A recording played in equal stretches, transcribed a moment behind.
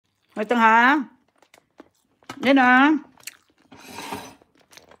Ito ha. Yan ah.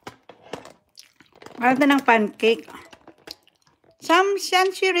 Ito ng pancake.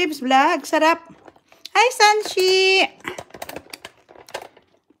 Sanshi Ribs Vlog. Sarap. Hi, Sanshi!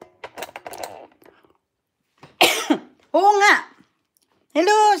 Oo nga.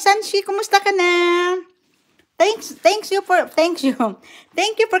 Hello, Sanshi. Kumusta ka na? Thank you for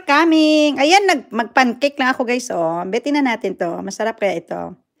coming. Ayan, mag-pancake lang ako, guys, oh. Betin na natin to. Masarap kaya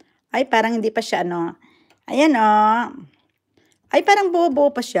ito. Ay, parang hindi pa siya, ano. Ayan, oh. Ay, parang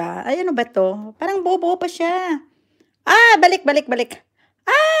buo-buo pa siya. Ay, ano ba to? Parang buo-buo pa siya. Ah, balik.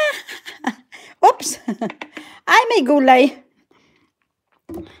 Ah! Oops! Ay, may gulay.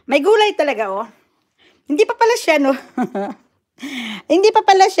 May gulay talaga, oh. Hindi pa pala siya, no? Hindi pa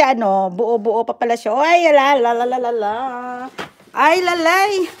pala siya, no? Buo-buo pa pala siya. Ay, Ay,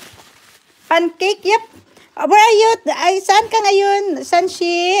 lalay. Pancake, yep. Where are you? Ay, saan ka ngayon,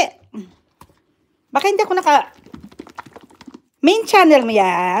 Sanshi? Baka hindi ako main channel mo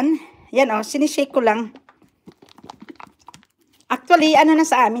yan. Yan, oh. Sinishake ko lang. Actually, ano na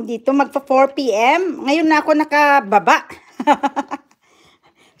sa amin dito, magpa 4 PM. Ngayon na ako nakababa.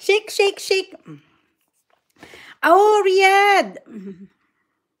 Shake. Oh, Riyadh.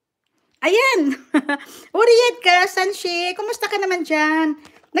 Ayan. Oh, Riyadh ka, Sanshi. Kumusta ka naman dyan?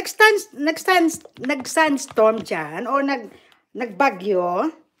 Nag-sandstorm dyan? O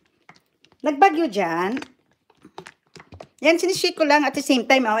nagbagyo? Nagbagyo dyan? Yan, sinishake ko lang at the same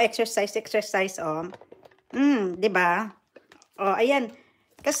time. Oh, exercise, oh. Diba? Oh, ayan.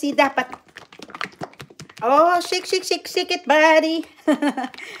 Kasi dapat, oh, shake it, buddy.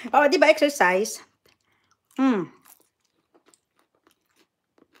 Oh, di ba exercise?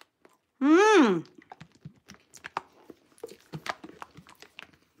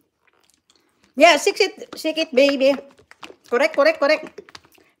 Yeah, shake it, baby. Correct.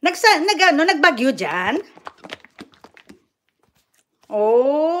 Nagbagyo dyan?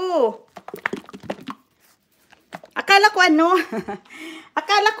 Oh. Akala ko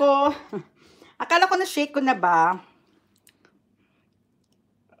na shake ko na ba?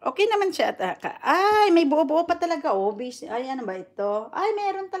 Okay naman siya. Ay, may buo-buo pa talaga. Oh, ay, ano ba ito? Ay,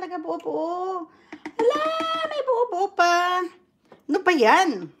 meron talaga buo-buo. Hala, may buo-buo pa. Ano ba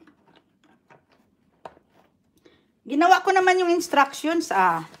yan? Ginawa ko naman yung instructions,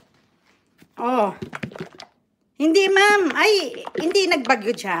 ah. Oh. Hindi, ma'am. Ay, hindi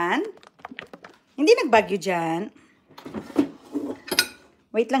nagbagyo dyan.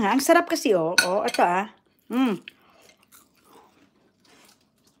 Wait lang ha. Ang sarap kasi, oh. Oh, ito ah.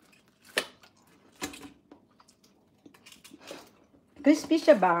 Crispy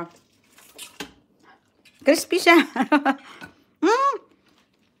siya ba? Crispy siya.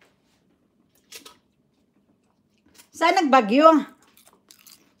 Saan nagbagyo?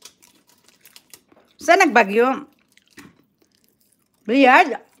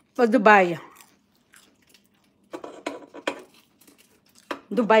 Riyadh o Dubai?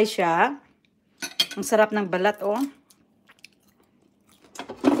 Dubai siya. Ang sarap ng balat, oh.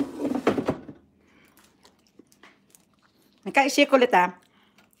 Nakaisip ulit, ah.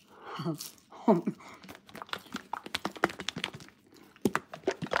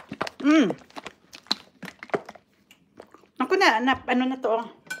 Ako ano na to, oh.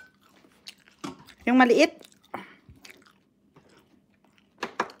 Yung maliit.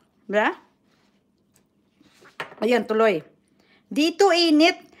 Diba? Ayan, tuloy. Dito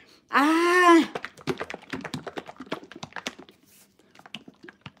init. Ah.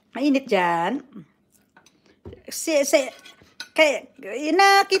 Mainit dyan.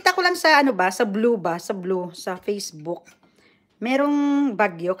 Nakita ko lang sa ano ba, sa blue, sa Facebook. Merong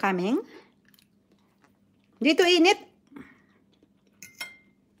bagyo coming. Dito init.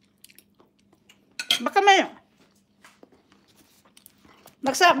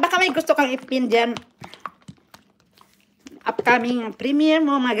 Baka may gusto kang ipin dyan. Upcoming premiere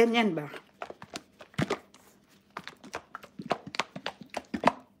mo, mga ganyan ba?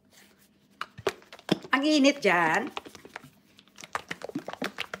 Ang init dyan.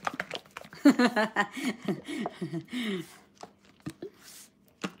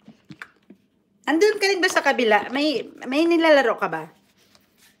 Andun ka rin ba sa kabila? May nilalaro ka ba?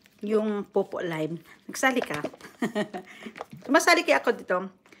 Yung Popo Live. Nagsali ka? Sumasali kaya ako dito.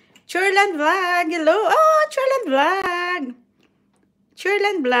 Churland Vlog. Hello. Oh, Churland Vlog.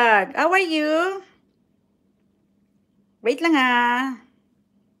 Churland Vlog. How are you? Wait lang ha.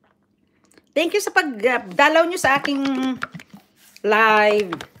 Thank you sa pagdalaw nyo sa aking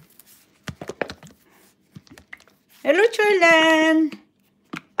live. Hello, Churland.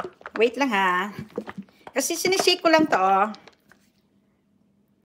 Wait lang ha. Kasi sinishake ko lang to, oh.